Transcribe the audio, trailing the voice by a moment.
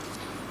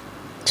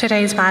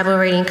Today's Bible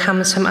reading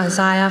comes from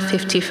Isaiah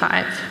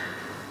 55.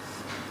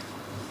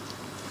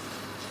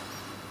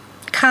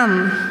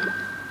 Come,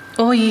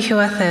 all you who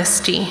are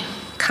thirsty,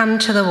 come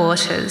to the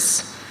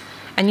waters,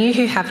 and you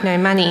who have no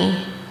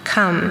money,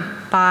 come,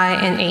 buy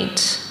and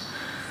eat.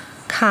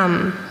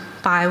 Come,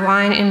 buy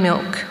wine and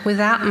milk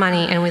without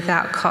money and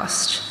without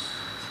cost.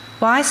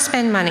 Why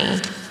spend money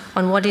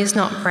on what is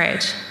not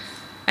bread,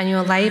 and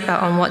your labour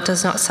on what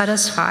does not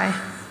satisfy?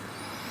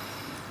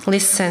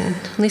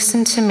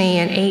 Listen to me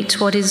and eat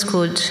what is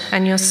good,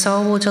 and your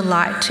soul will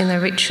delight in the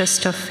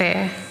richest of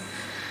fare.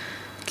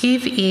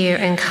 Give ear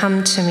and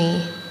come to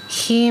me.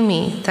 Hear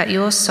me, that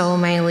your soul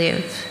may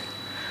live.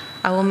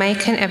 I will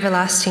make an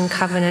everlasting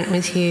covenant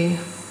with you,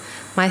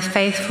 my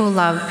faithful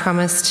love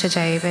promised to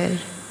David.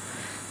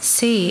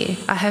 See,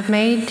 I have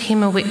made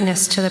him a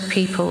witness to the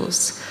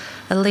peoples,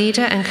 a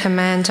leader and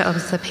commander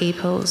of the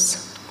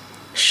peoples.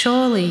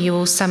 Surely you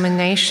will summon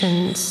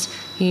nations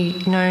you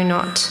know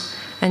not,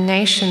 and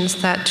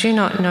nations that do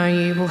not know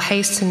you will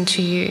hasten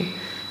to you,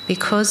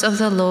 because of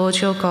the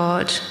Lord your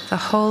God, the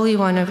Holy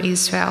One of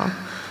Israel,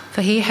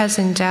 for he has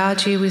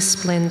endowed you with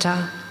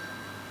splendour.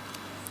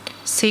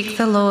 Seek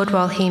the Lord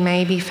while he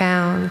may be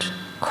found.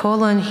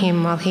 Call on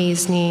him while he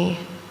is near.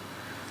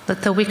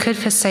 Let the wicked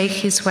forsake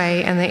his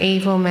way and the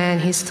evil man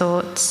his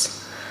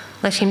thoughts.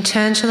 Let him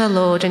turn to the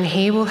Lord, and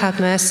he will have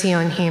mercy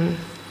on him,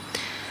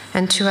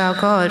 and to our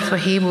God, for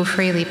he will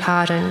freely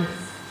pardon.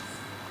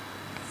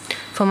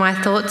 For my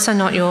thoughts are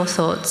not your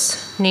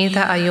thoughts,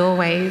 neither are your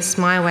ways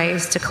my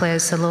ways,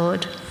 declares the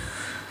Lord.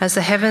 As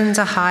the heavens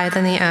are higher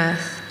than the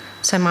earth,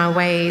 so my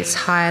ways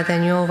higher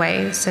than your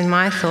ways, and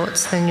my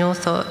thoughts than your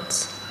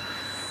thoughts.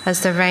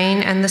 As the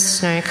rain and the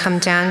snow come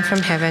down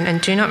from heaven and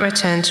do not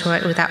return to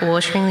it without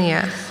watering the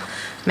earth,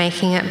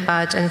 making it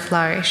bud and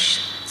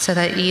flourish, so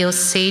that it yields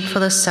seed for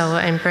the sower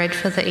and bread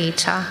for the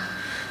eater,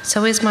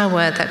 so is my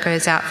word that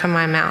goes out from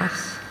my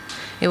mouth.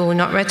 It will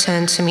not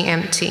return to me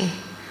empty,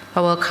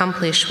 but will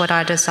accomplish what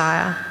I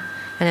desire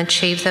and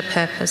achieve the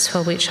purpose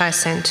for which I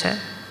sent it.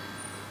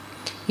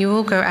 You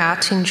will go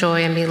out in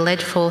joy and be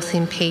led forth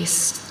in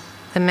peace.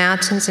 The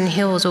mountains and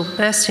hills will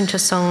burst into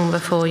song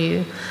before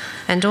you,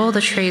 and all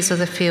the trees of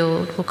the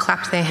field will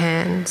clap their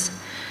hands.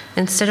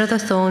 Instead of the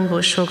thorn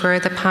bush will grow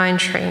the pine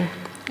tree.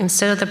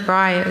 Instead of the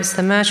briars,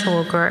 the myrtle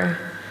will grow.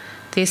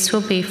 This will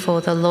be for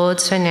the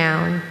Lord's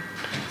renown,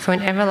 for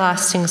an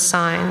everlasting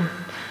sign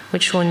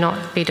which will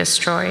not be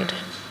destroyed.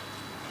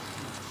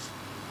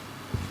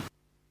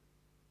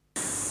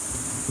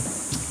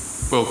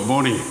 Well, good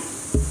morning.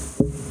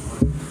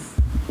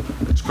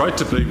 It's great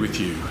to be with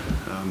you.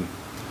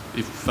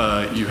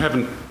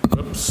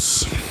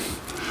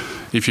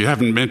 If you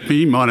haven't met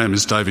me, my name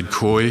is David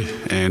Coy,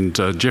 and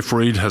Jeff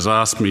Reed has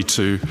asked me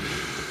to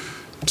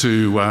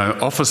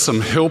offer some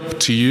help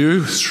to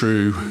you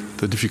through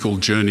the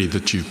difficult journey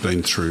that you've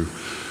been through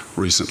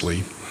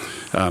recently.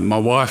 My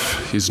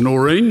wife is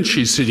Noreen.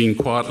 She's sitting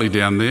quietly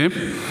down there,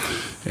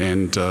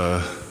 and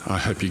I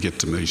hope you get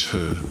to meet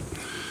her.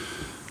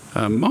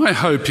 My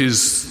hope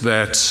is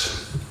that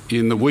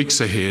in the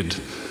weeks ahead,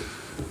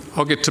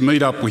 I'll get to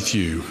meet up with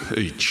you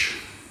each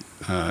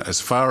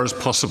as far as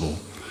possible.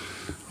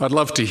 I'd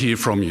love to hear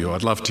from you.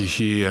 I'd love to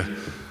hear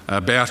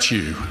about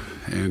you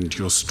and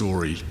your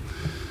story.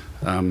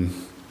 The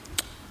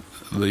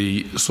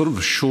sort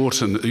of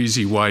short and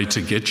easy way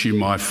to get you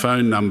my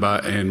phone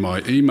number and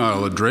my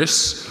email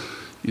address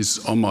is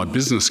on my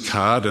business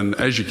card, and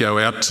as you go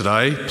out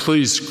today,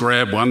 please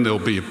grab one. There'll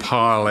be a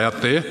pile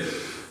out there.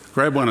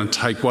 Grab one and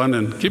take one,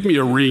 and give me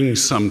a ring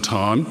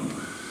sometime,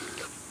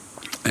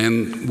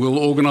 and we'll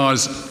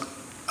organise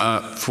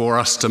for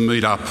us to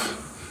meet up.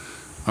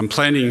 I'm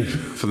planning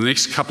for the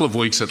next couple of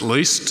weeks at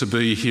least to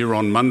be here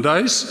on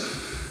Mondays,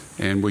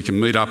 and we can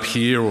meet up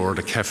here or at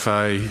a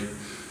cafe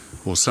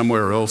or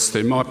somewhere else.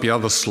 There might be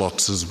other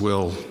slots as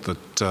well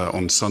that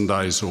on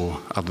Sundays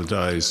or other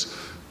days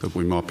that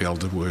we might be able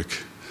to work.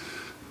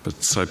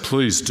 But so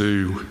please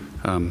do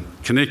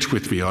connect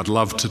with me. I'd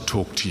love to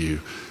talk to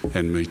you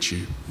and meet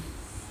you.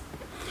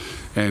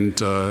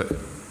 And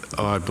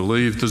I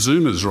believe the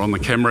Zoomers are on the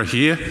camera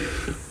here.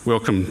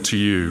 Welcome to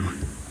you.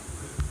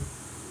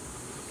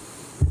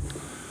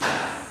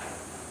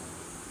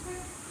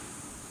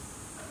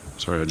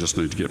 Sorry, I just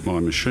need to get my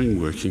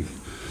machine working.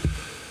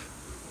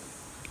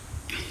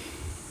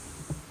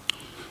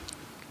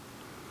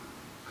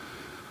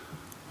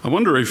 I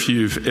wonder if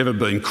you've ever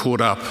been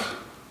caught up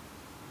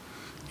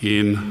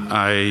in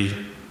a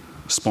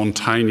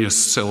spontaneous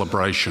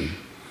celebration.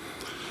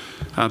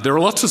 There are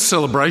lots of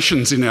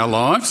celebrations in our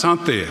lives,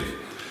 aren't there?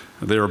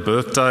 There are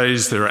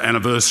birthdays, there are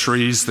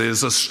anniversaries,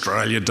 there's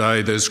Australia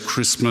Day, there's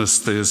Christmas,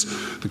 there's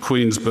the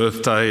Queen's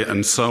birthday,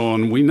 and so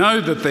on. We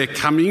know that they're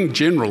coming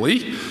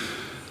generally,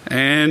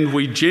 and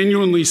we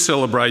genuinely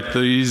celebrate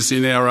these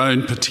in our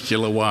own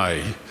particular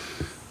way,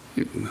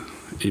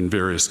 in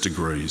various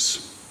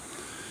degrees.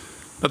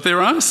 But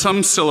there are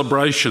some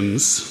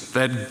celebrations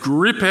that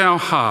grip our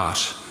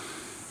heart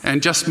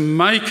and just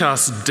make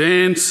us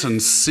dance and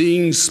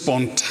sing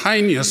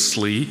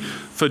spontaneously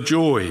for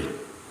joy.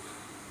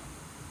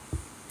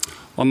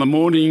 On the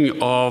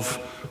morning of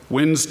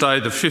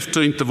Wednesday, the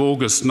 15th of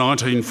August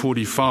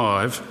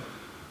 1945,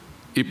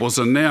 it was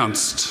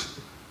announced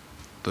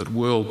that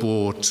World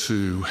War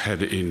II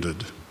had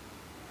ended.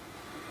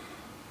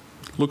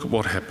 Look at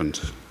what happened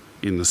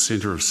in the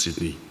centre of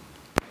Sydney.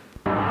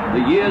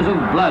 The years of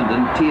blood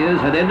and tears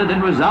had ended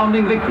in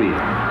resounding victory.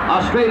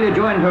 Australia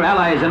joined her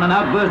allies in an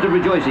outburst of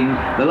rejoicing,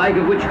 the like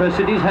of which her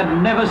cities had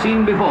never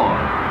seen before.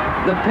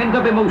 The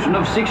pent-up emotion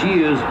of 6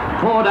 years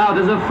poured out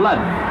as a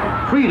flood.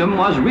 Freedom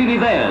was really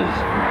theirs.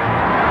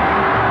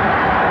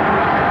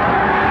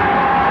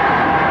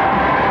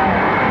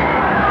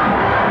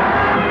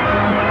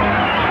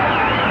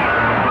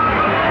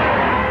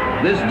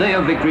 This day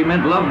of victory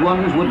meant loved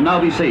ones would now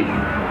be safe.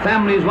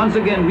 Families once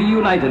again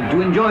reunited to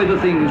enjoy the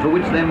things for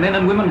which their men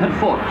and women had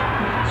fought.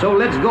 So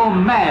let's go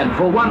mad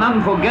for one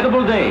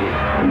unforgettable day.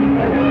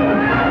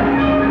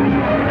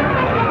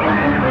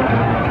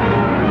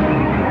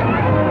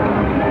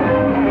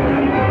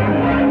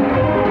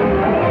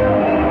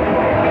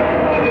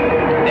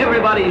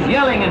 Everybody's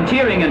yelling and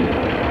cheering and,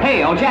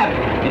 hey, old chap,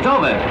 it's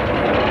over.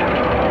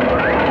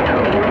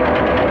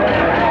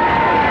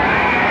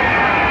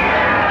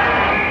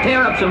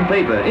 Tear up some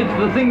paper, it's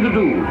the thing to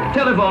do.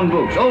 Telephone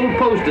books, old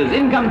posters,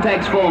 income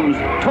tax forms,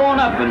 torn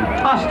up and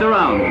tossed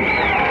around.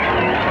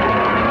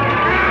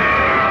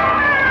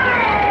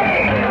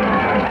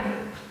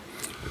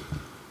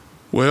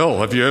 Well,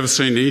 have you ever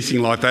seen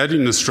anything like that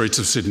in the streets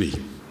of Sydney?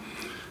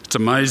 It's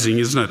amazing,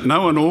 isn't it?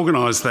 No one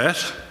organised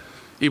that.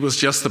 It was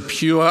just the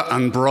pure,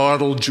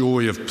 unbridled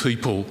joy of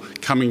people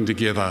coming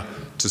together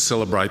to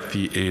celebrate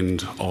the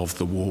end of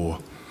the war.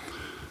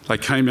 They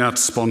came out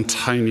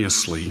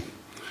spontaneously.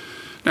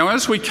 Now,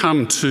 as we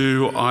come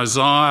to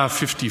Isaiah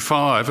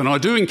 55, and I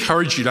do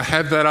encourage you to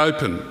have that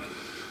open.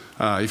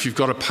 If you've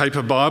got a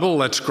paper Bible,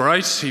 that's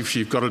great. If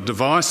you've got a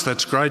device,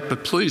 that's great.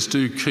 But please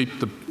do keep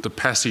the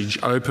passage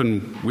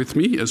open with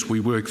me as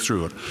we work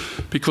through it.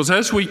 Because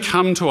as we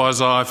come to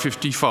Isaiah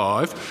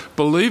 55,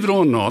 believe it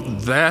or not,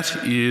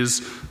 that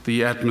is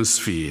the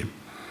atmosphere.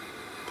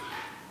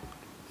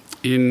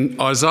 In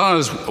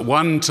Isaiah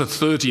 1 to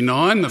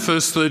 39, the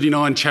first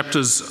 39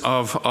 chapters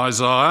of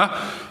Isaiah,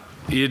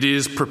 it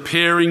is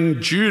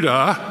preparing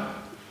Judah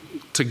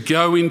to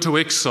go into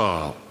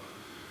exile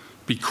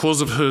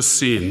because of her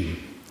sin.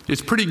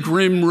 It's pretty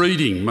grim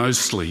reading,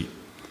 mostly.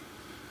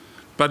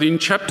 But in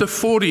chapter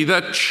 40,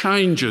 that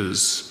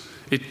changes.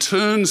 It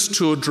turns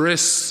to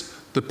address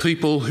the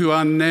people who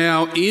are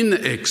now in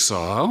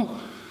exile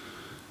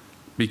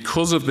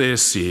because of their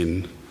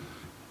sin,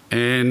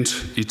 and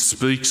it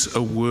speaks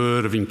a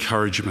word of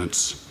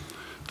encouragement.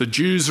 The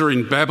Jews are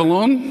in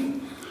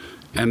Babylon,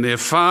 and they're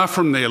far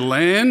from their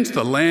land,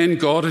 the land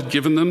God had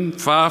given them,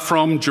 far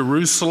from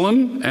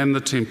Jerusalem and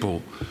the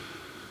temple.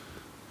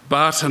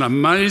 But an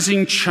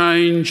amazing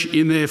change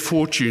in their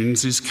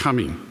fortunes is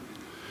coming.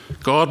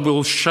 God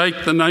will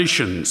shake the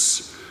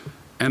nations,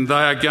 and they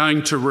are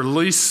going to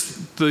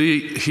release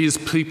his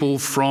people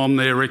from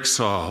their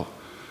exile.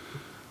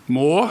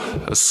 More,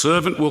 a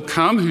servant will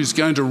come who's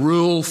going to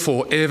rule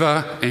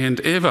forever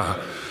and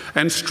ever.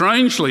 And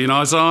strangely, in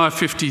Isaiah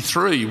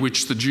 53,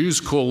 which the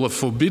Jews call the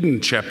forbidden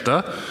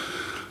chapter,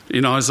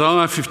 in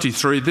Isaiah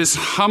 53, this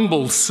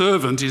humble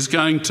servant is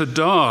going to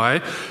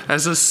die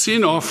as a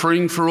sin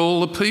offering for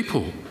all the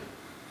people.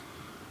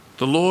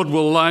 The Lord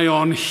will lay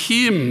on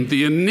him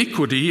the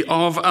iniquity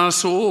of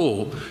us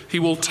all. He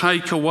will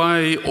take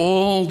away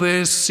all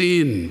their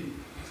sin.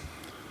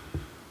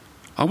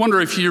 I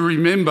wonder if you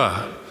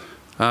remember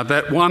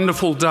that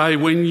wonderful day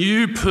when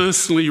you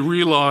personally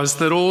realised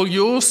that all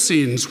your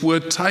sins were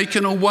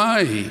taken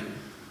away.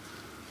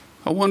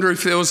 I wonder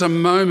if there was a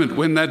moment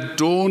when that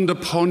dawned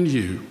upon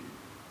you.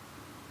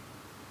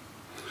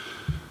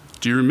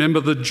 Do you remember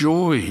the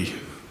joy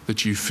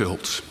that you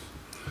felt?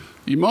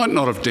 You might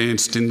not have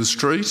danced in the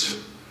street,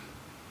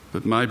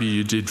 but maybe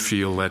you did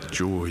feel that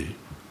joy.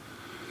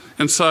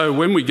 And so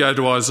when we go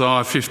to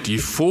Isaiah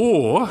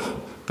 54,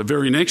 the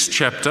very next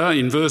chapter,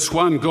 in verse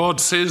 1, God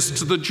says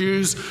to the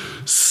Jews,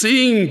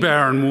 "Sing,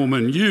 barren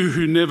woman, you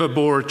who never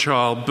bore a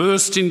child,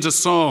 burst into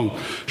song.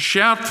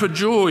 Shout for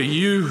joy,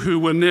 you who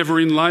were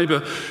never in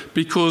labour,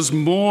 because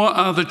more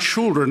are the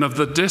children of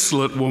the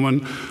desolate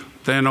woman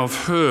than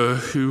of her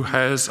who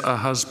has a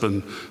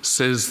husband,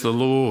 says the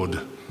Lord."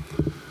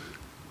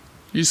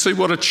 You see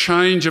what a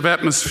change of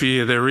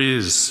atmosphere there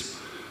is.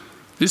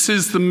 This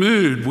is the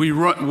mood we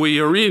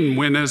are in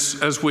when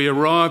as we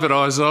arrive at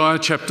Isaiah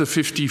chapter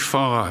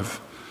 55.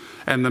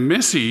 And the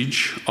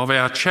message of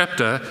our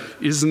chapter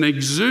is an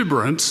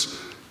exuberant,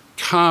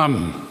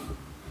 come.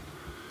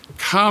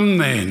 Come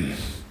then.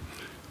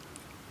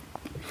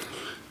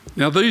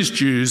 Now these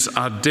Jews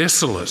are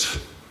desolate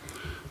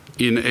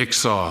in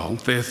exile.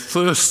 They're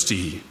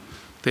thirsty.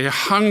 They're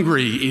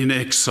hungry in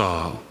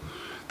exile.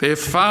 They're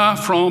far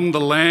from the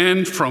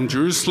land, from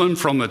Jerusalem,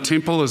 from the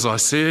temple, as I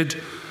said.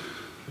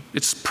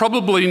 It's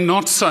probably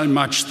not so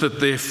much that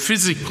they're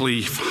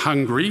physically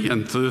hungry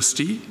and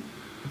thirsty,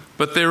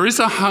 but there is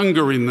a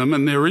hunger in them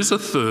and there is a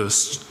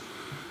thirst.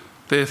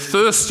 They're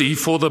thirsty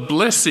for the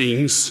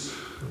blessings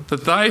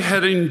that they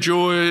had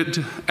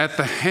enjoyed at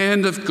the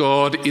hand of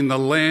God in the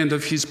land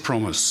of his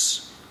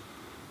promise.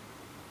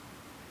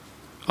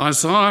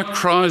 Isaiah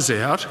cries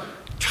out,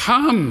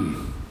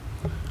 "Come,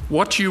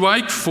 what you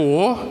ache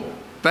for,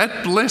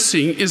 that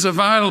blessing is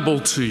available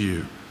to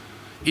you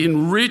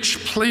in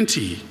rich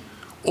plenty.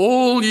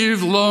 All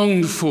you've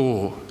longed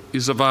for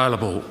is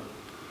available."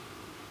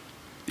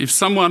 If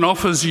someone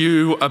offers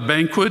you a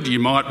banquet, you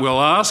might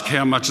well ask,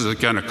 how much is it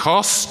going to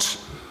cost?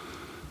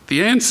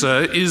 The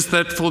answer is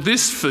that for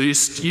this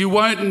feast, you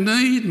won't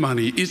need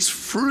money. It's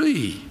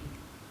free.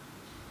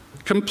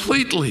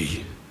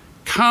 Completely.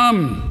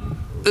 Come,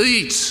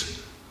 eat,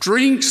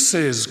 drink,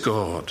 says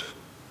God.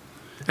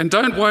 And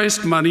don't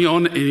waste money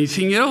on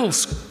anything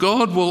else.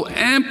 God will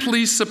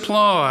amply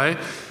supply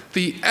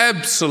the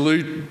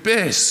absolute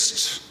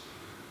best.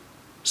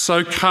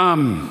 So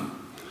come.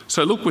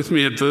 So look with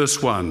me at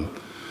verse 1.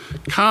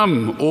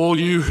 Come, all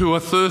you who are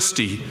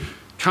thirsty,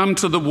 come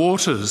to the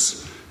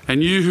waters,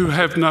 and you who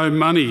have no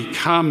money,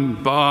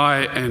 come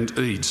buy and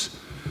eat.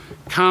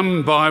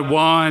 Come buy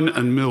wine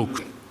and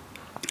milk,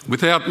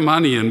 without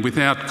money and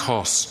without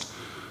cost.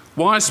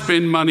 Why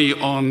spend money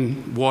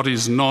on what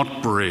is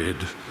not bread,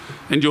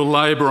 and your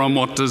labour on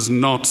what does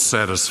not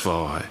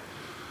satisfy?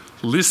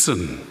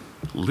 Listen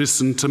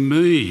to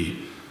me,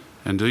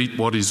 and eat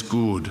what is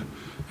good,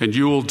 and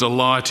you will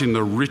delight in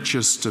the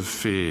richest of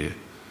fare.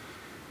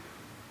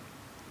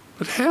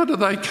 But how do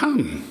they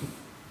come?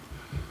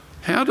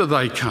 How do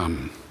they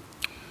come?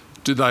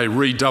 Do they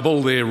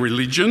redouble their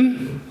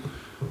religion?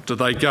 Do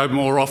they go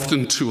more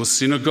often to a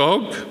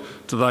synagogue?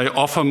 Do they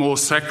offer more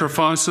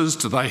sacrifices?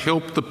 Do they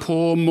help the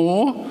poor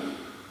more?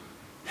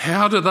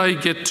 How do they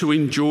get to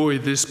enjoy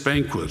this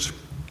banquet?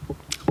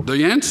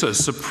 The answer,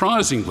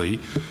 surprisingly,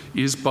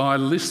 is by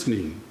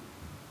listening.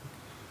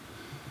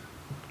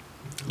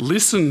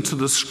 Listen to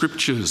the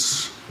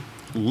scriptures.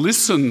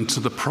 Listen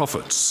to the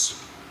prophets.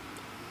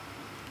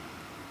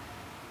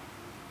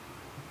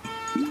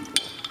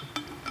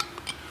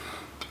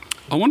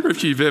 I wonder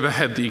if you've ever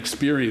had the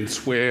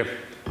experience where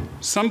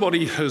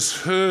somebody has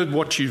heard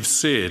what you've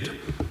said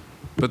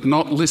but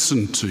not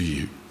listened to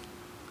you.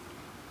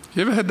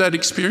 You ever had that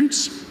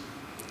experience?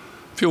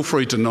 Feel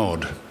free to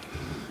nod.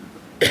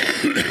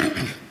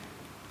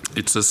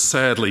 It's a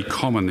sadly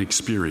common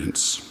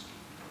experience.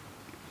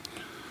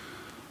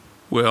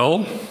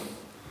 Well,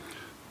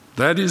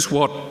 that is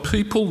what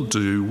people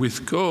do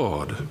with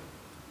God.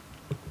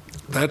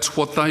 That's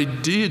what they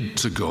did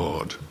to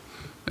God.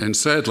 And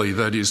sadly,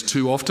 that is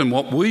too often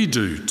what we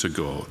do to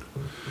God.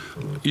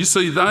 You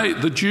see,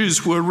 the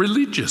Jews were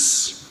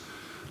religious.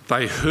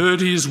 They heard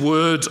his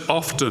words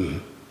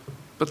often,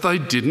 but they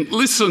didn't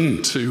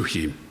listen to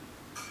him.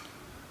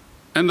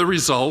 And the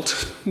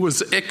result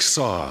was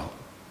exile.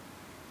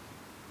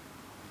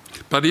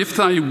 But if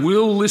they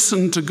will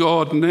listen to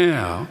God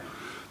now,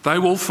 they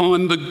will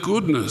find the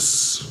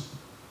goodness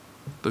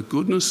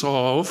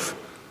of,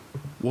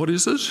 what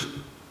is it?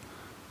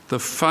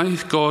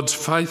 God's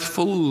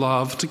faithful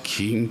love to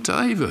King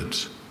David.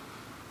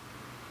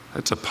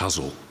 That's a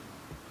puzzle.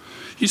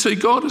 You see,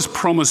 God has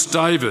promised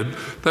David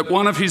that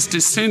one of his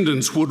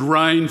descendants would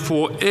reign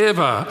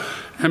forever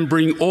and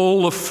bring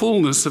all the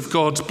fullness of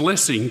God's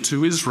blessing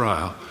to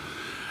Israel.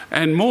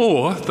 And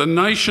more, the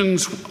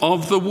nations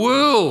of the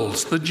world,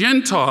 the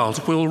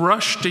Gentiles, will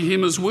rush to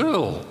him as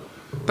well.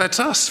 That's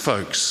us,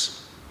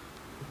 folks.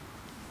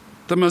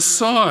 The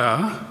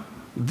Messiah,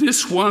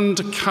 this one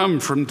to come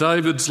from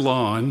David's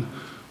line,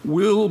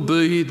 will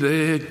be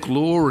their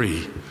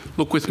glory.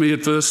 Look with me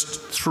at verse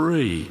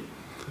 3.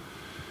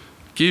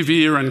 Give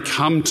ear and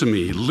come to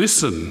me.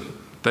 Listen,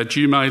 that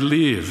you may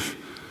live.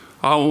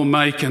 I will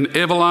make an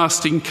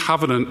everlasting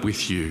covenant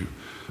with you,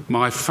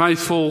 my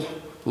faithful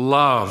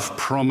love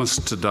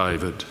promised to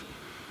David.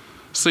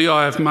 See,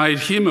 I have made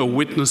him a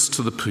witness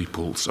to the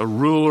peoples, a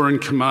ruler and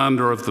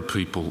commander of the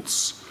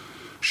peoples.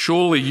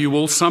 Surely you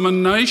will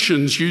summon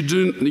nations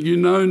you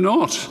know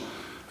not,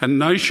 and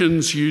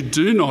nations you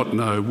do not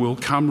know will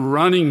come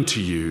running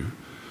to you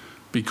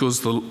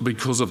because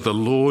of the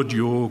Lord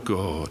your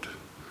God,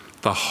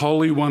 the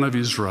Holy One of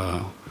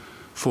Israel.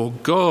 For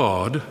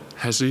God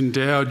has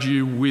endowed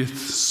you with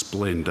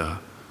splendour.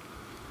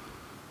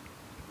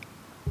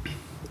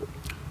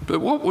 But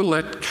what will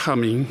that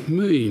coming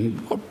mean?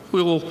 What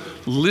will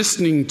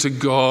listening to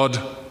God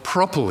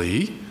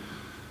properly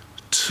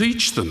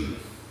teach them?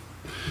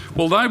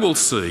 Well, they will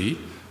see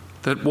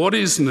that what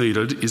is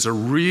needed is a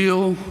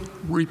real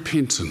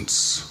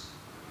repentance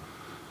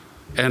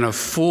and a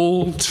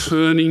full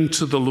turning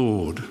to the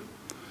Lord.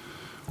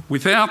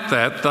 Without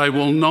that, they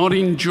will not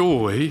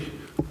enjoy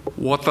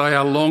what they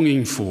are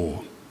longing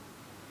for.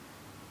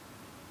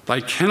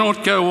 They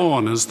cannot go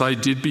on as they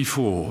did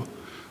before.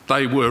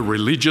 They were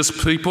religious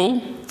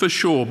people, for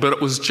sure, but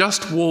it was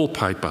just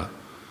wallpaper.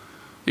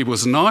 It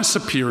was nice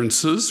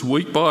appearances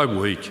week by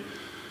week,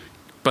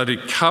 but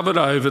it covered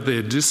over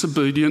their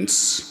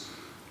disobedience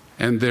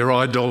and their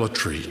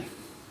idolatry.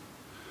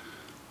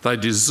 They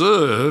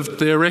deserved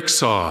their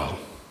exile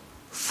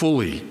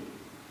fully.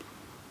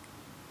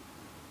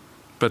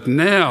 But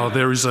now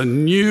there is a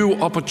new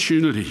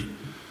opportunity.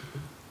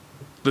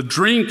 The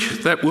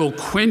drink that will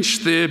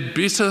quench their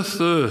bitter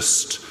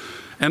thirst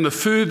and the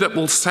food that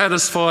will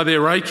satisfy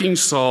their aching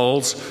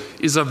souls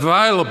is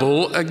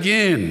available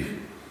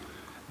again,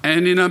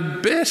 and in a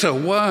better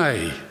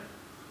way.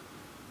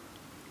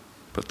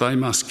 But they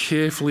must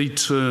carefully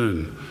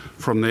turn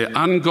from their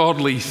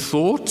ungodly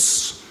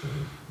thoughts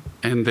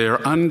and their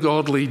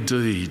ungodly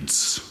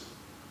deeds.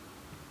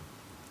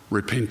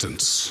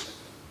 Repentance.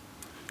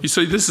 You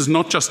see, this is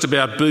not just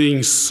about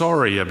being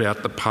sorry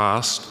about the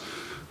past.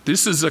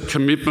 This is a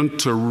commitment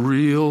to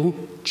real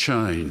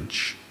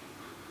change.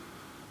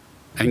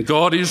 And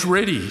God is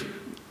ready.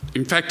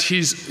 In fact,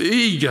 He's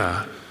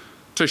eager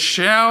to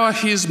shower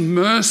His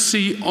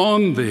mercy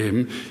on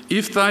them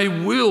if they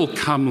will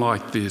come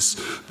like this.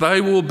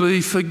 They will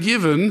be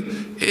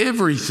forgiven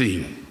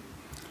everything.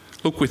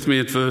 Look with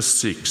me at verse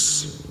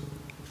 6.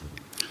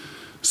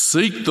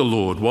 Seek the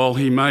Lord while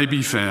He may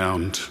be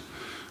found.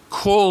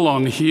 Call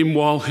on Him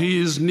while He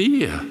is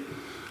near.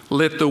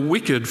 Let the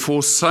wicked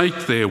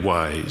forsake their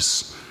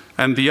ways,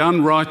 and the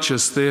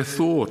unrighteous their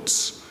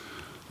thoughts.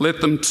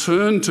 Let them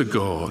turn to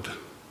God,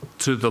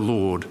 to the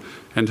Lord,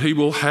 and He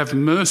will have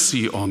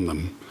mercy on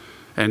them,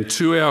 and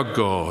to our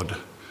God,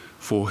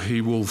 for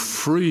He will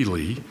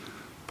freely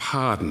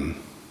pardon.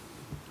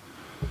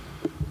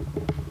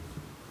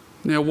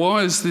 Now,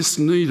 why is this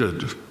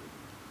needed?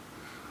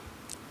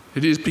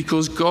 It is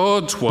because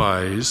God's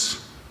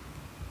ways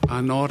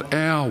are not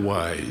our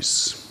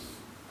ways.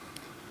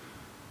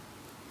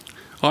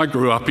 I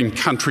grew up in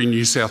country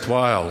New South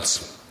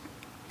Wales,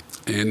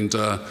 and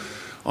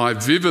I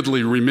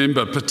vividly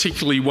remember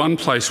particularly one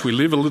place we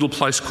live, a little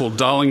place called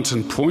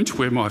Darlington Point,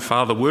 where my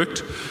father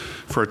worked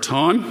for a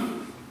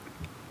time.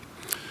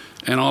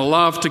 And I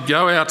loved to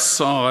go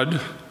outside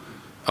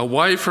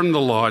away from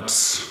the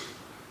lights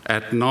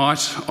at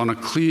night on a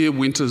clear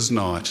winter's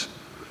night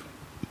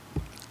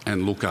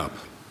and look up.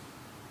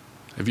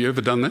 Have you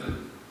ever done that?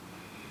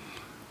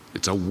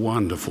 It's a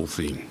wonderful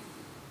thing.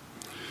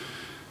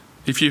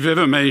 If you've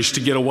ever managed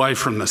to get away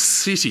from the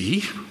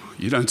city,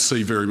 you don't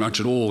see very much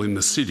at all in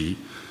the city,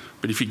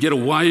 but if you get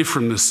away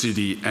from the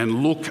city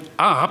and look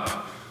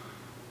up,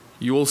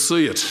 you will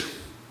see it.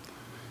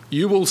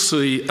 You will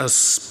see a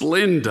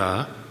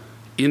splendour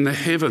in the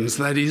heavens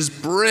that is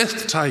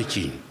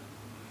breathtaking.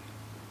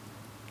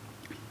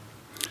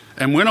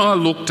 And when I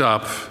looked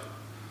up,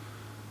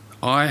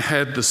 I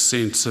had the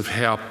sense of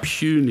how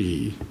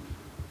puny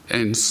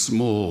and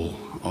small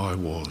I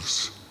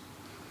was.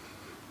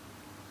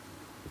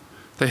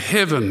 The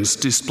heavens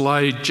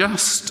displayed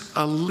just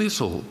a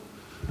little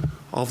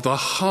of the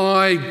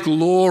high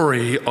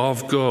glory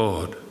of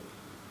God.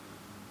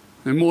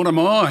 And what am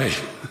I?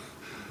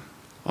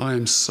 I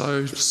am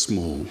so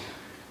small.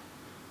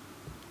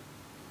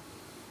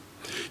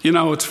 You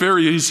know, it's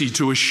very easy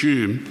to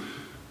assume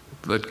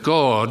that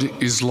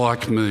God is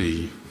like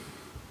me,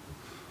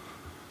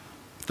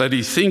 that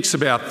He thinks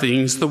about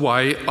things the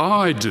way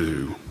I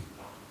do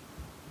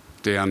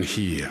down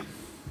here,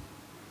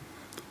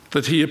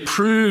 that He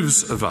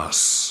approves of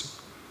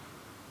us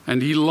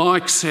and He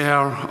likes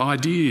our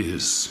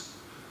ideas,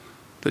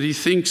 that He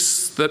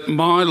thinks that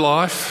my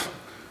life,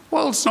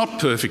 well, it's not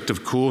perfect,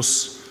 of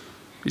course,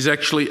 is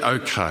actually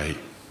okay.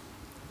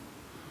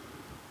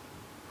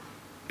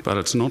 But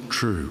it's not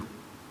true.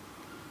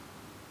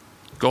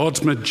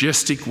 God's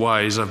majestic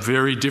ways are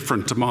very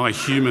different to my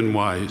human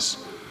ways.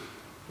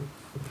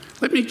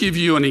 Let me give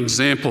you an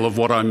example of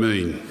what I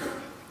mean.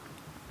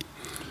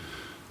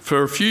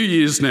 For a few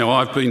years now,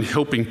 I've been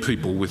helping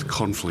people with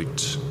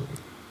conflict.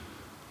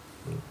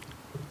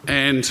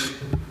 And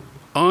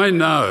I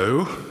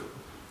know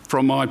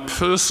from my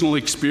personal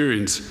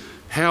experience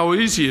how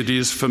easy it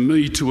is for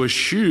me to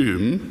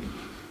assume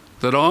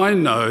that I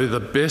know the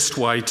best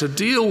way to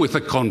deal with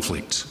a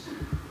conflict.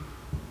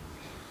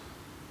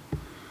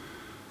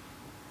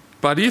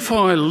 But if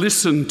I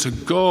listen to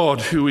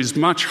God, who is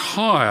much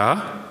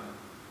higher,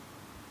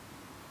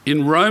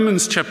 in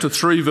Romans chapter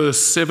 3, verse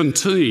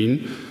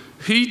 17,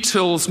 He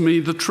tells me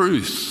the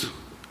truth.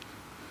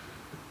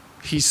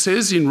 He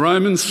says in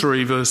Romans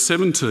 3, verse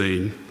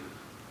 17,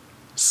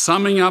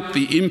 summing up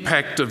the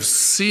impact of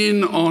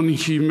sin on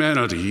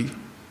humanity,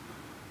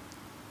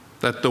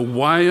 that the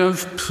way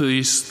of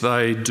peace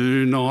they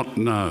do not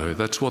know.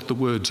 That's what the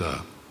words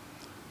are.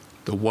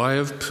 The way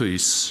of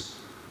peace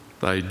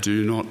they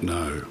do not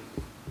know.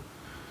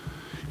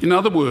 In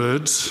other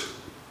words,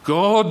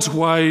 God's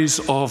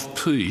ways of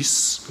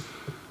peace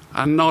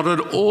are not at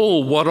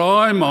all what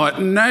I might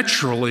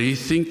naturally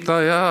think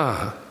they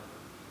are.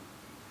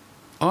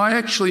 I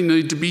actually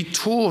need to be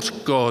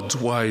taught God's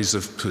ways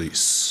of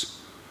peace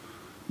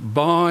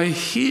by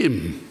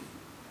Him.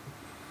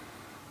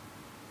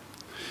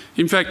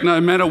 In fact, no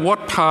matter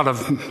what part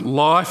of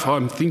life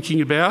I'm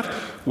thinking about,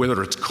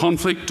 whether it's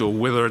conflict or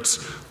whether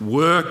it's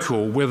work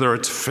or whether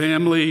it's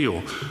family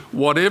or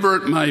whatever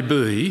it may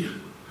be,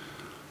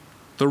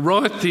 the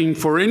right thing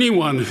for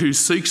anyone who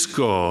seeks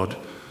God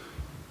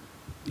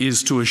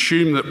is to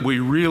assume that we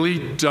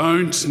really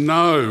don't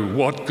know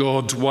what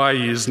God's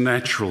way is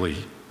naturally.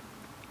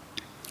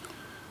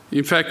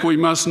 In fact, we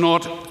must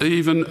not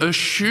even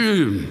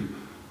assume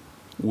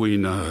we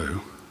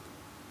know.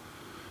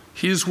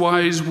 His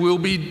ways will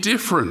be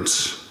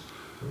different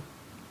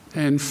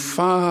and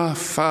far,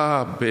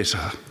 far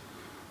better,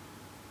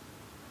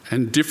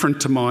 and different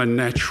to my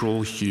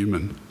natural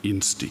human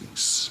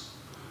instincts.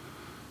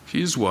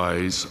 His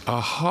ways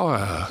are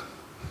higher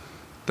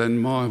than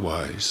my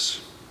ways.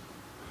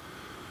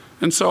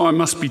 And so I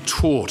must be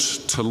taught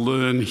to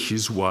learn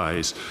his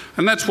ways.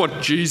 And that's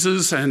what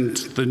Jesus and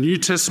the New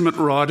Testament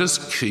writers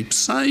keep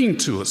saying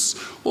to us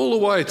all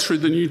the way through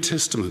the New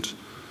Testament.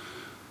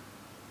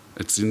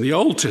 It's in the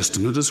Old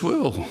Testament as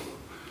well.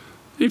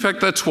 In fact,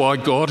 that's why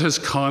God has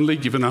kindly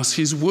given us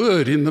his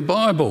word in the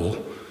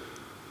Bible.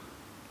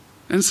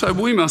 And so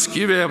we must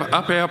give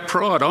up our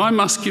pride. I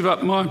must give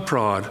up my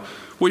pride.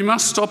 We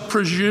must stop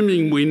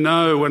presuming we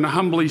know and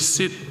humbly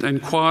sit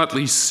and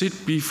quietly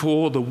sit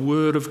before the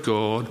Word of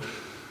God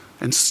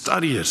and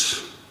study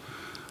it,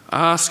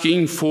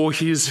 asking for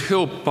his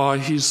help by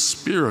his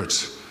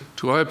Spirit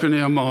to open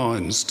our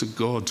minds to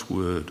God's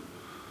Word.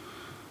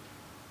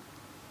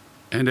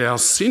 And our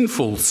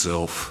sinful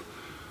self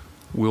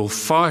will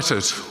fight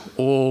it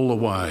all the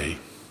way.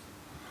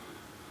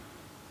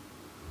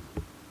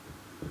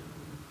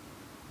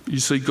 You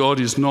see, God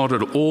is not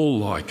at all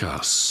like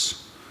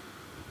us.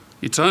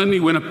 It's only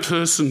when a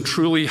person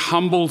truly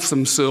humbles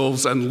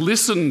themselves and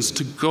listens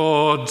to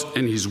God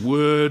and his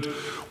word,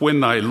 when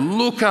they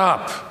look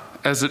up,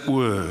 as it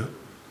were,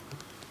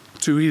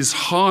 to his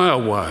higher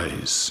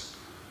ways,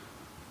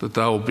 that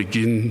they'll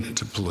begin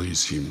to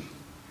please him.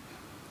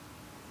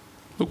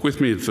 Look with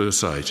me at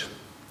verse 8.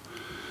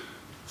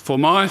 For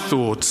my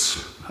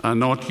thoughts are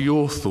not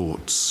your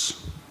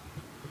thoughts,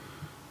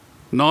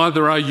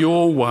 neither are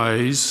your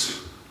ways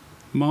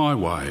my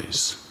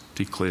ways,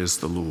 declares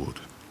the Lord.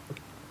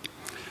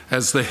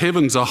 As the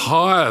heavens are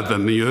higher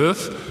than the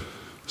earth,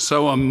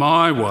 so are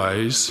my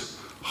ways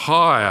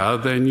higher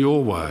than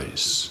your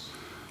ways,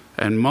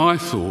 and my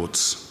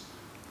thoughts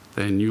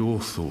than your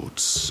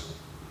thoughts.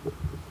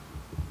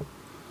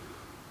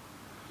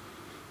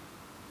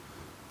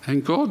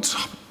 And God's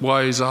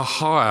ways are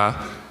higher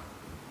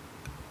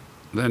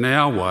than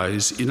our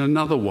ways in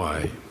another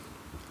way.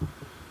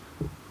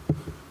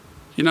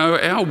 You know,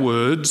 our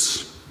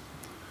words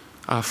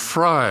are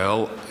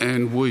frail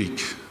and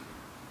weak.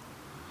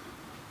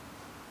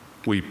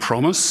 We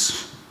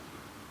promise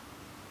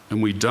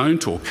and we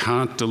don't or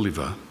can't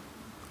deliver.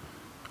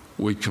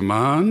 We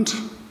command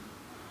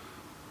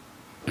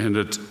and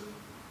it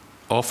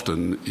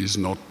often is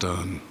not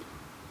done.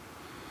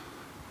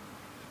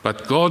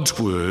 But God's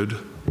word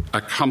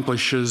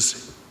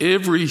accomplishes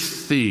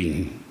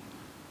everything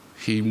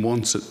he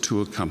wants it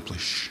to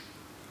accomplish.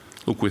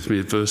 Look with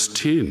me at verse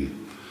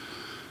 10.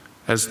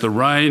 As the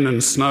rain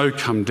and snow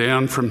come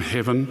down from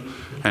heaven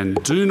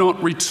and do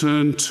not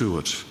return to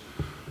it,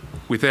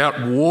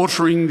 without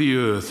watering the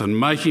earth and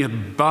making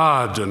it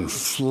bud and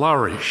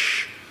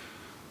flourish,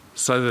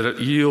 so that it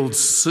yields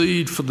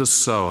seed for the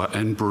sower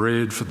and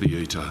bread for the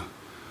eater,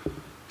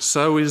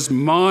 so is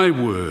my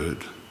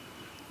word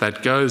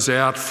that goes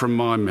out from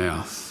my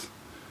mouth.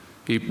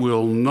 It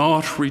will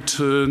not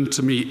return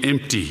to me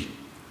empty,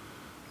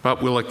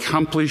 but will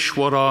accomplish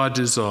what I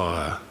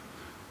desire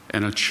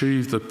and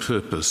achieve the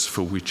purpose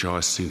for which I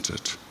sent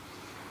it.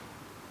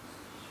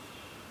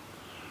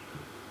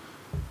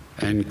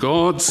 And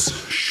God's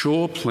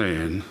sure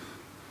plan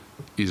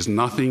is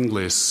nothing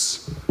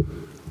less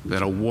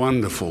than a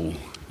wonderful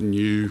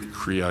new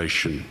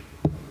creation.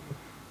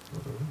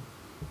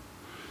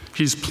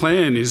 His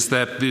plan is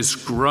that this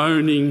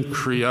groaning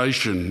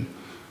creation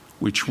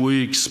which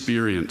we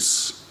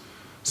experience,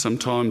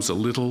 sometimes a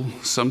little,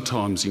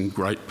 sometimes in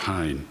great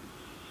pain,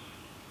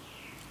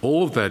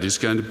 all of that is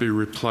going to be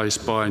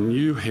replaced by a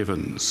new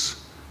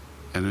heavens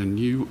and a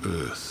new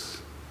earth.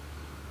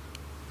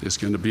 There's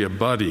going to be a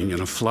budding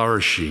and a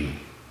flourishing.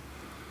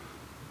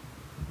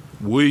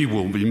 We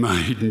will be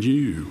made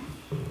new.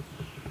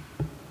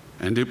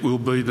 And it will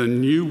be the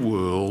new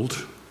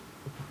world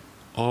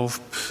of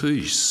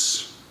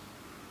peace.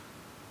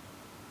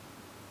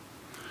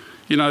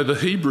 You know, the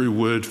Hebrew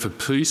word for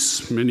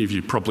peace, many of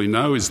you probably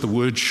know, is the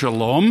word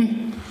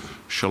shalom.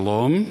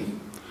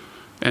 Shalom.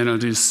 And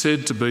it is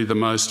said to be the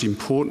most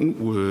important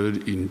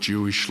word in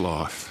Jewish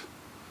life.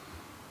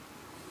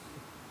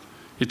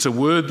 It's a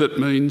word that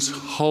means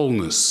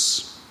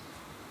wholeness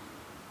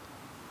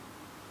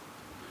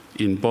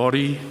in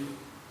body,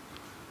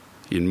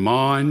 in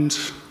mind,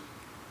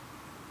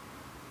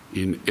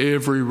 in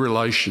every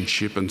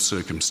relationship and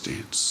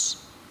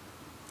circumstance.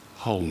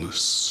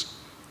 Wholeness.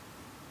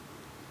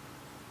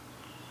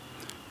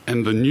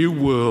 And the new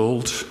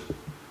world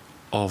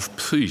of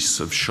peace,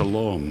 of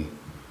shalom,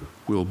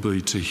 will be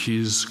to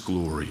his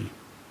glory.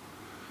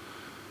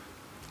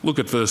 Look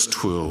at verse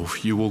 12.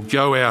 You will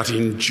go out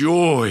in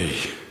joy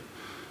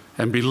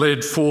and be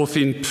led forth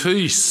in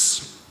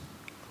peace.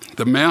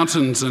 The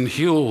mountains and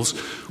hills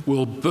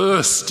will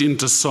burst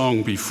into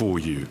song before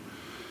you,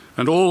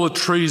 and all the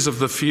trees of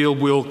the field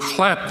will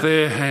clap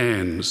their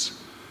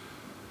hands.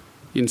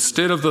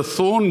 Instead of the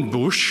thorn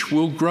bush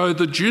will grow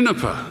the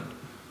juniper,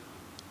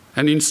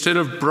 and instead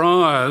of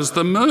briars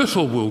the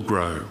myrtle will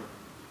grow.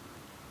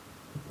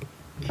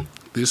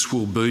 This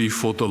will be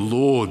for the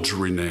Lord's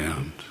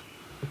renown,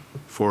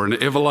 for an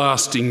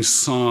everlasting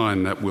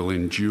sign that will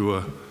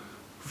endure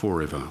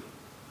forever.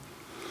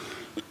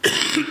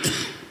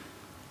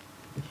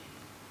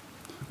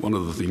 One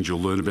of the things you'll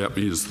learn about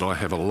me is that I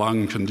have a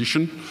lung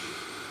condition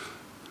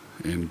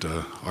and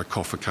I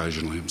cough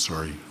occasionally, I'm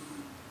sorry.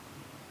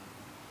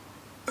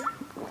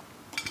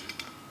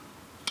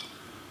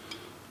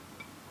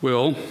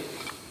 Well,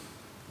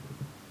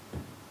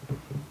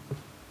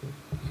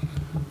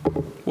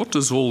 what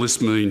does all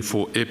this mean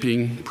for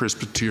Epping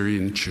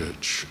Presbyterian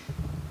Church?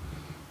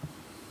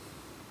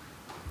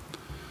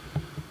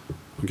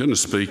 I'm going to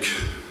speak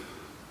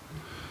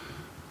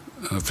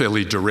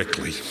fairly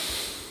directly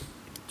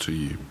to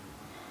you.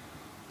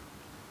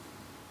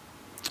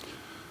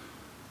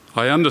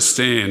 I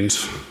understand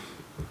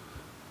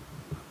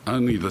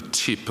only the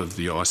tip of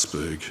the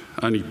iceberg,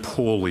 only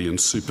poorly and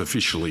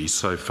superficially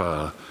so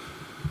far.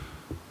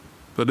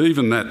 But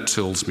even that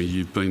tells me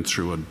you've been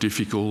through a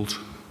difficult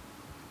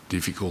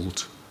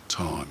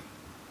time.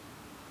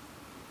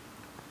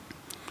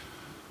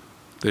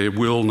 There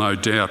will no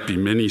doubt be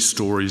many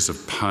stories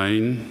of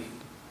pain,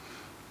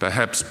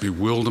 perhaps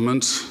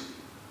bewilderment,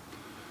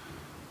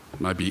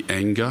 maybe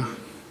anger,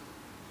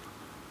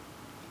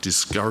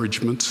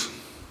 discouragement,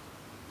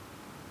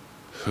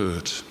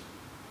 hurt.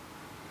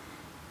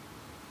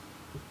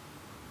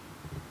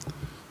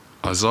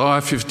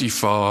 Isaiah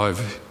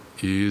 55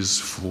 is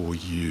for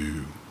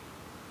you.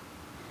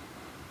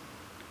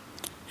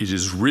 It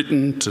is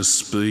written to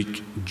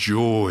speak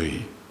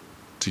joy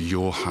to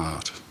your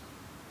heart,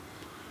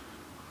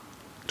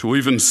 to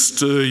even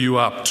stir you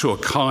up to a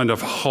kind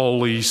of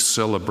holy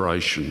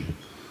celebration.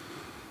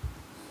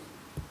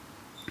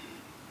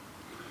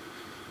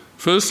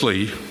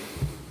 Firstly,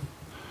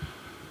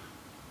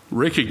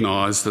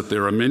 recognise that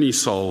there are many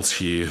souls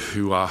here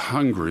who are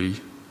hungry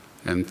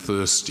and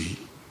thirsty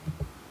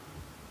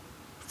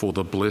for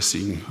the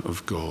blessing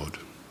of God.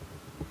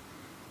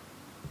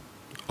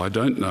 I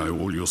don't know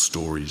all your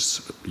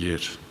stories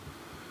yet,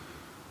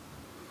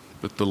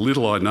 but the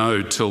little I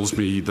know tells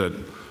me that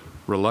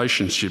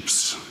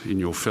relationships in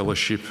your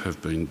fellowship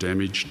have been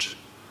damaged.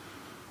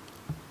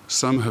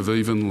 Some have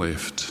even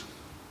left.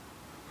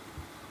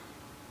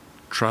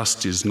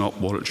 Trust is not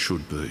what it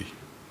should be.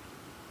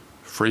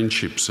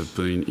 Friendships have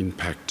been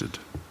impacted.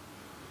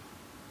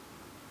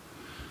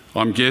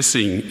 I'm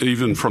guessing,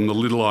 even from the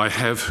little I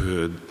have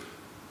heard,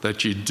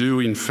 that you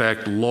do in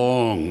fact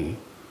long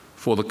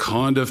for the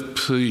kind of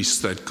peace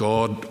that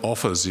God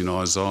offers in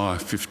Isaiah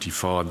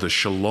 55, the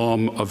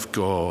shalom of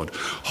God,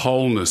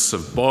 wholeness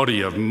of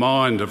body, of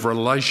mind, of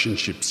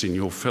relationships in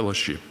your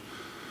fellowship.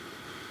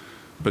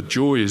 But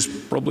joy is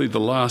probably the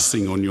last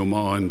thing on your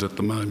mind at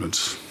the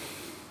moment.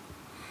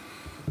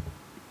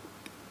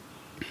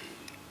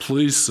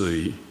 Please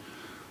see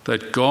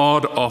that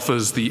God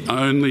offers the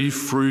only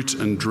fruit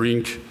and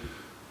drink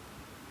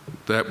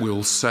that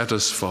will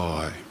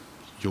satisfy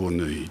your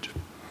need,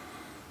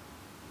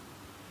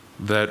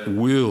 that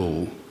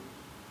will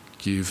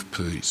give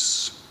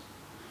peace.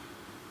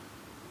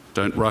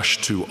 Don't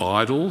rush to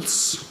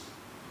idols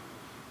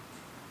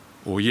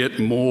or yet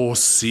more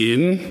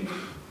sin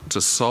to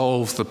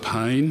solve the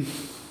pain.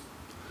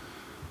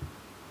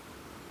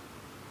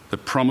 The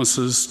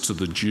promises to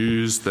the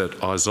Jews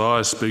that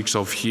Isaiah speaks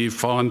of here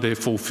find their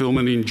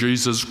fulfilment in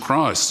Jesus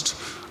Christ,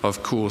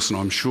 of course, and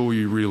I'm sure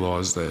you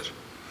realise that.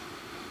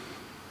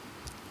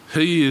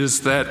 He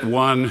is that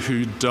one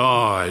who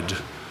died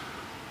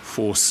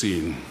for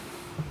sin.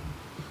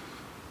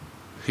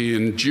 He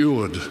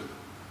endured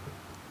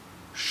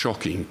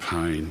shocking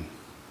pain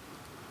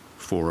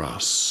for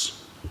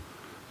us,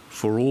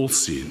 for all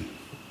sin,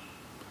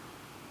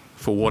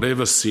 for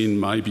whatever sin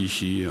may be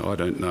here, I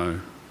don't know.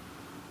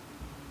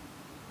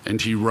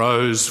 And he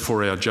rose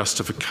for our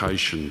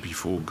justification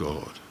before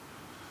God.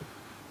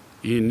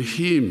 In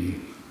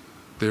him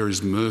there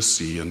is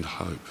mercy and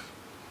hope.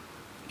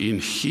 In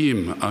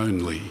him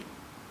only.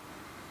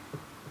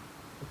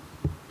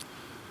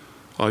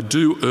 I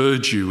do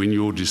urge you in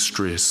your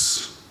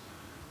distress,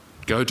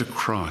 go to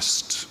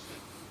Christ.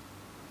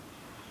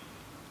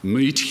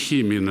 Meet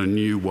him in a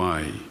new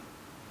way.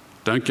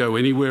 Don't go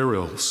anywhere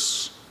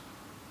else.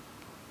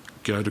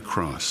 Go to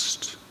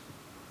Christ.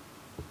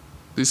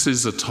 This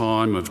is a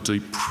time of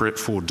deep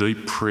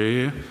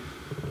prayer,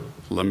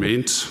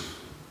 lament,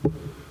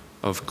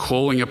 of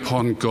calling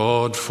upon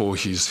God for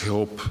his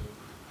help,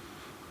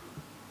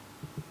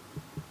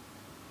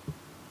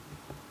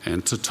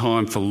 and a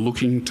time for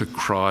looking to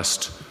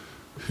Christ,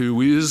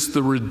 who is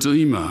the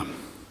Redeemer,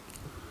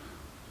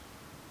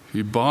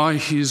 who by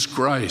his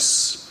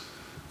grace,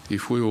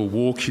 if we will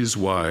walk his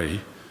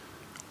way,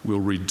 will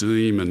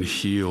redeem and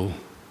heal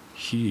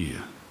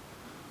here.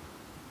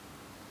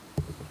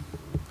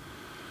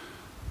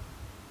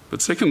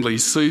 But secondly,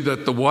 see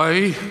that the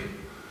way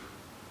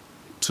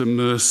to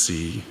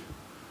mercy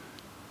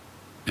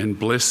and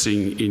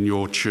blessing in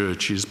your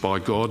church is by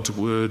God's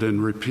word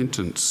and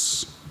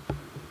repentance.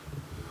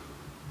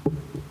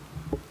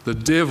 The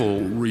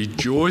devil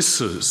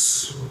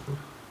rejoices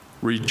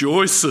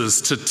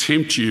to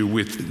tempt you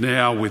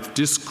with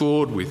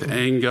discord, with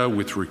anger,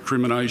 with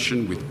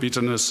recrimination, with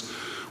bitterness,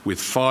 with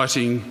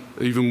fighting,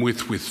 even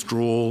with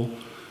withdrawal.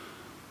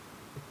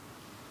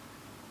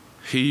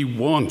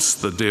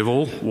 The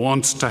devil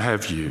wants to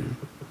have you.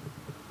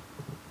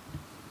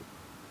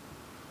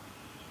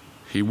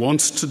 He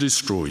wants to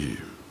destroy you.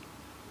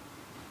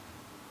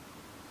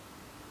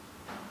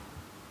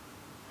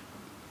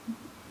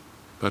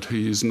 But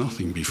he is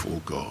nothing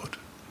before God.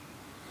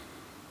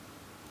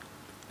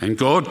 And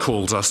God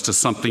calls us to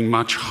something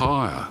much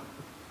higher.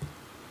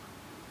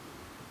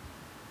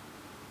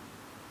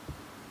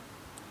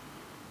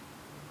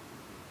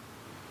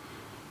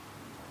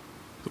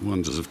 The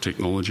wonders of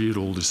technology, it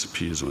all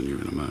disappears on you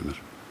in a moment.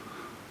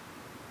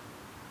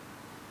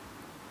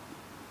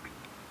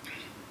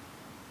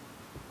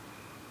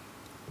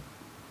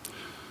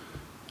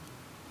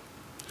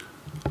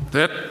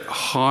 That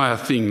higher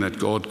thing that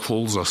God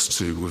calls us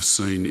to, we've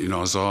seen in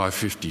Isaiah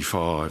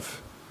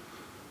 55,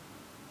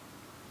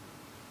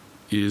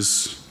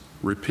 is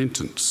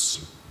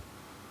repentance.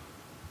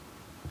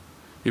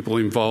 It will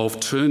involve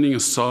turning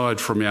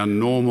aside from our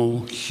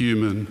normal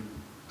human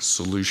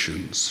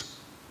solutions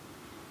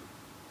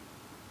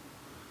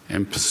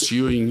and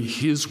pursuing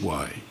his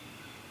way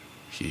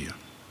here.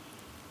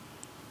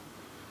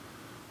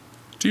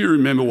 Do you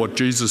remember what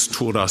Jesus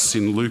taught us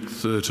in Luke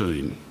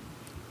 13?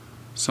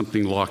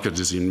 Something like it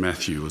is in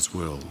Matthew as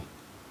well.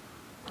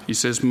 He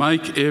says,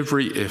 "Make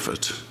every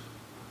effort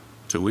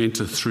to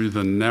enter through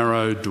the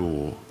narrow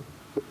door,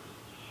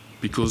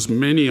 because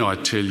many, I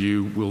tell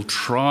you, will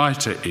try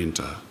to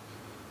enter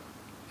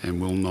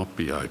and will not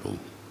be able."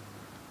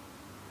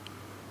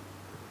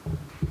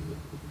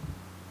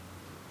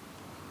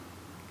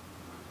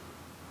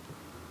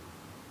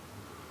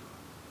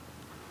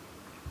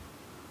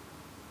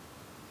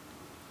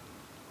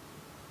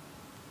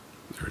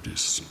 There it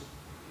is.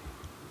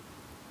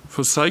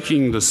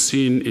 Forsaking the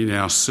sin in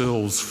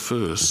ourselves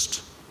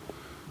first,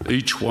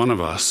 each one of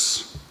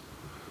us,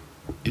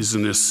 is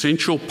an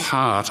essential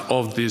part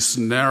of this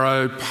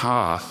narrow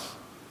path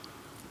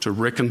to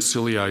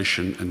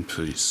reconciliation and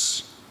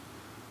peace.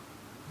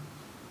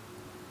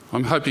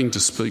 I'm hoping to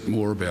speak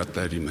more about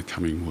that in the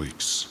coming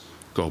weeks,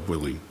 God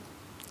willing.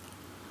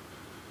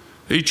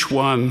 Each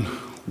one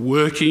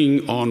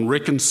working on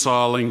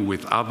reconciling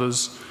with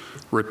others,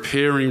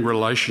 repairing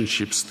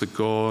relationships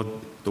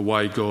the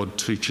way God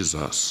teaches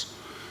us,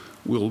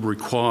 will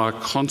require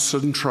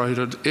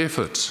concentrated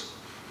effort.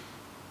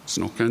 It's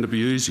not going to be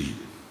easy.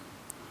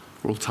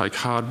 It will take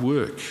hard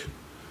work,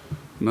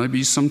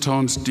 maybe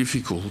sometimes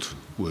difficult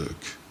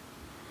work.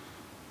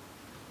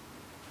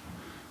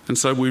 And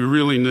so we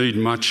really need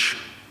much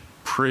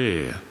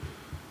prayer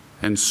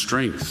and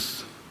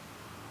strength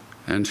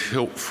and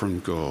help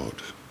from God.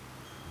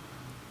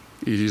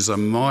 It is a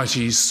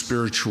mighty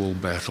spiritual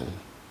battle.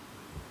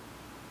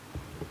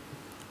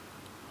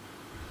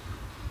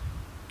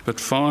 But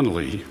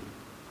finally,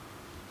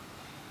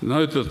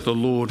 know that the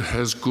Lord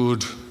has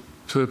good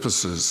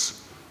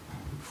purposes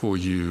for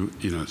you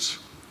in it.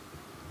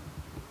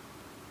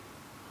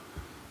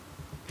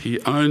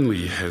 He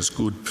only has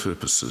good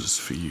purposes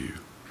for you.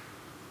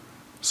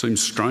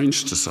 Seems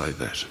strange to say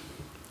that.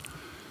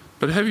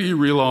 But have you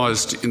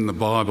realised in the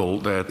Bible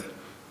that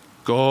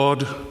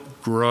God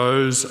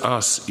grows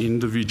us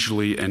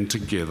individually and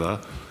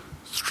together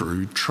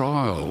through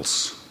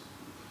trials?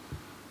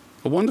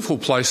 A wonderful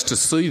place to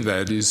see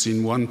that is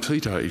in 1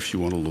 Peter, if you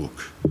want to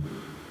look.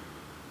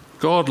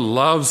 God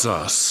loves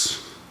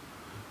us.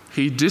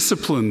 He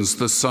disciplines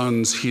the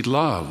sons he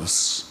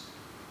loves.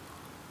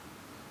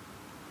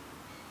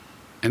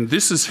 And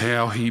this is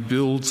how he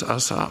builds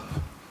us up.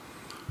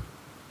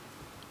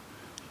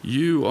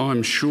 You,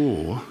 I'm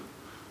sure,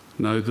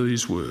 know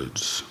these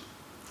words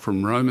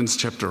from Romans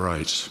chapter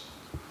 8.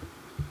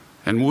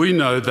 And we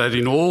know that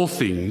in all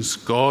things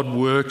God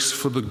works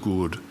for the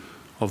good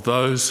of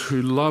those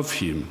who love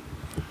him,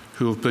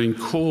 who have been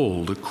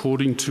called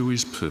according to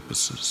his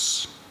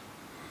purposes.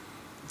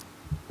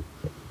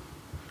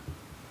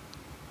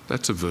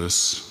 That's a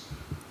verse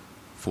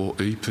for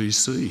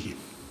EPC.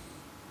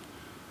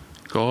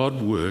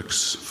 God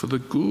works for the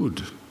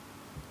good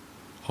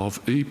of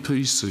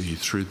EPC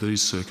through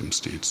these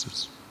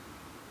circumstances.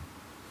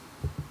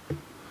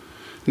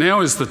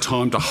 Now is the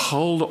time to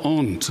hold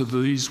on to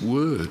these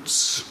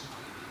words,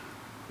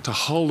 to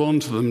hold on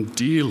to them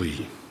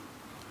dearly.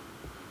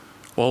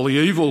 While the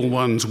evil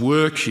one's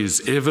work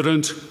is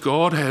evident,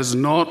 God has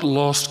not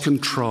lost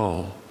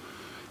control.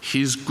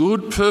 His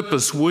good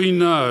purpose, we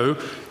know,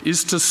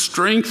 is to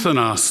strengthen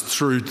us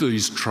through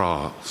these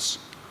trials.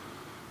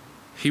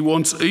 He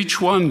wants each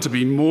one to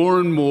be more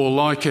and more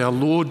like our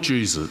Lord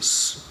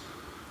Jesus,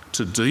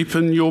 to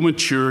deepen your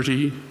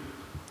maturity,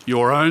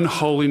 your own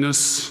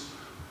holiness,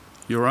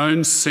 your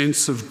own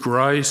sense of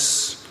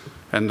grace,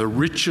 and the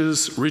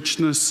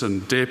richness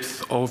and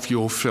depth of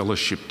your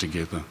fellowship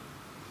together.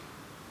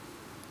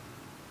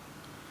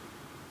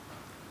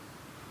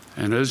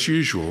 And as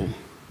usual,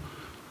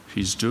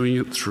 he's doing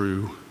it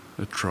through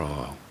a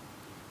trial.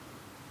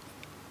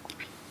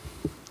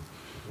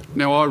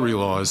 Now, I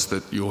realise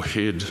that your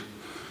head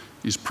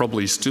is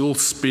probably still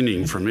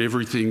spinning from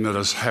everything that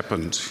has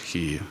happened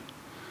here.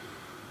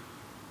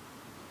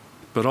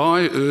 But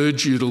I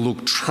urge you to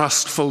look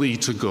trustfully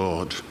to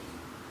God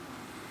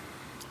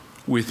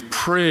with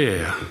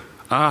prayer,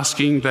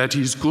 asking that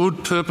his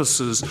good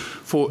purposes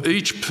for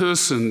each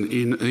person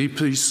in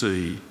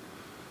EPC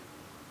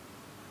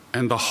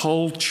and the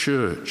whole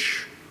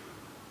church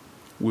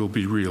will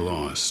be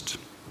realised.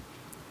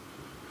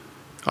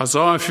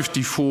 Isaiah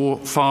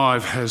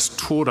 54:5 has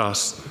taught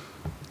us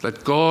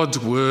that God's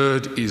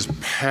word is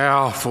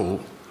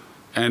powerful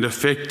and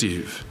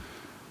effective,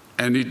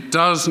 and it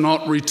does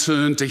not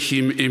return to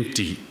him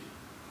empty.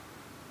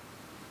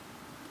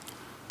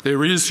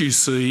 There is, you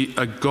see,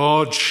 a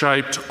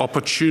God-shaped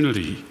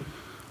opportunity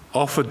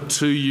offered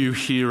to you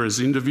here as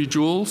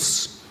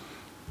individuals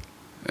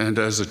and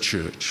as a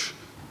church.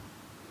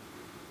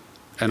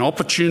 An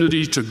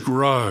opportunity to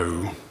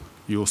grow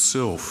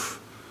yourself,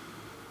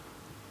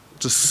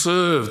 to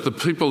serve the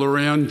people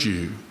around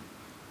you,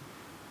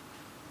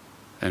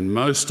 and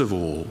most of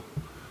all,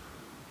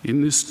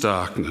 in this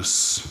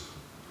darkness,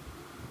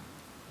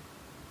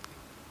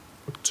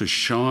 to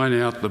shine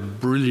out the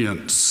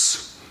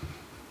brilliance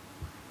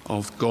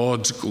of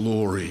God's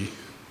glory,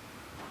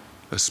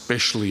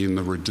 especially in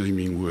the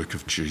redeeming work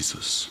of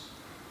Jesus.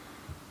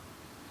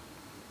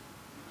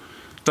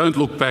 Don't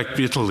look back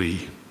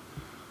bitterly,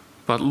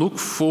 but look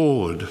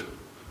forward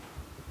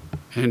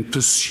and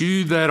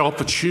pursue that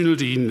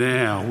opportunity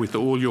now with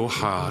all your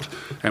heart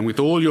and with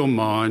all your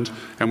mind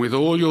and with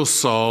all your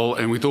soul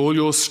and with all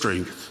your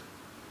strength.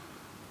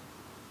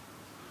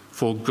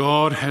 For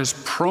God has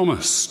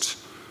promised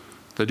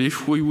that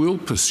if we will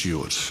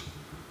pursue it,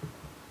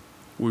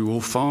 we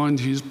will find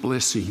his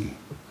blessing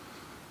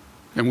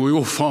and we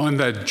will find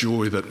that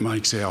joy that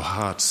makes our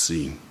hearts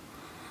sing.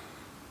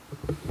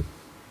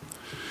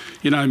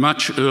 You know,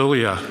 much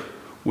earlier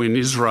when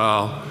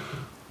Israel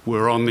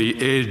were on the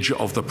edge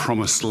of the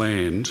promised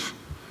land,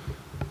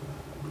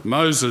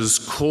 Moses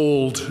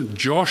called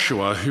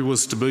Joshua, who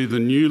was to be the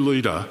new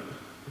leader.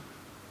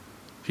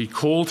 He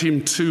called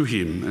him to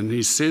him and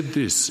he said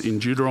this in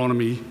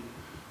Deuteronomy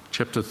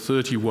chapter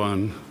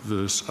 31,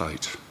 verse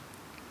 8.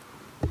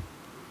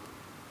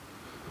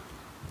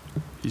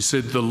 He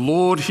said, "The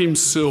Lord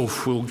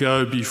himself will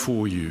go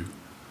before you.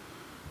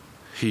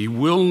 He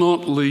will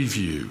not leave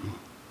you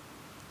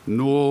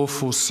nor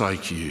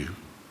forsake you.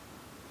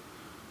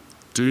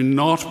 Do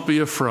not be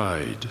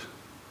afraid.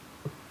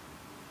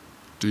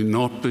 Do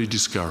not be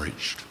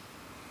discouraged."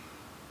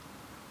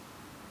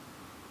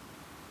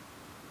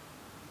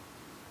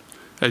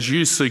 As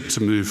you seek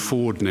to move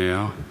forward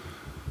now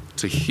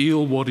to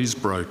heal what is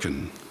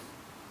broken,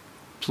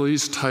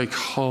 please take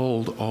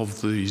hold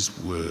of these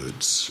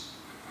words.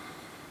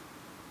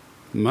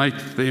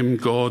 Make them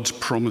God's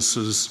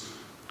promises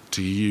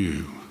to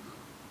you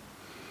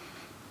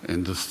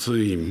and the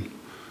theme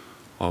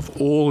of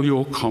all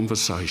your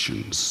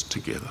conversations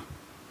together.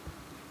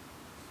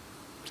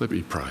 Let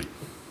me pray.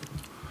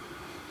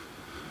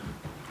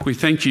 We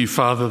thank you,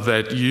 Father,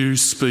 that you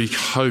speak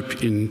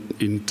hope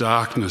in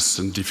darkness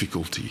and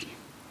difficulty.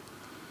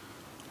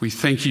 We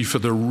thank you for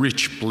the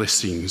rich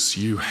blessings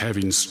you have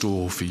in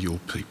store for your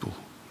people.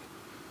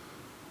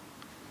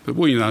 But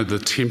we know the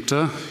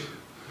tempter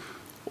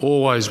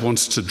always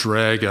wants to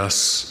drag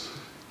us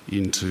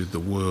into the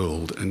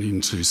world and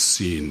into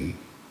sin.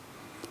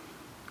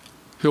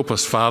 Help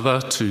us,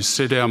 Father, to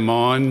set our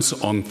minds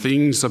on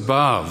things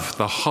above,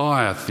 the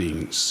higher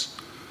things,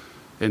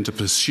 and to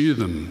pursue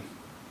them.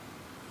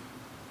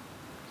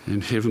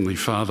 And Heavenly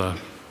Father,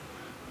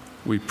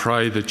 we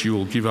pray that you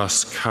will give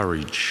us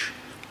courage.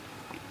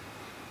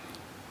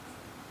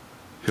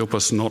 Help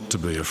us not to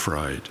be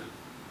afraid.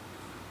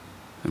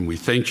 And we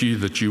thank you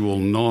that you will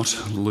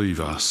not leave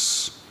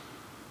us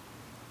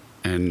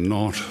and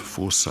not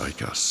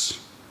forsake us.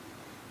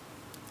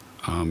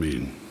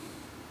 Amen.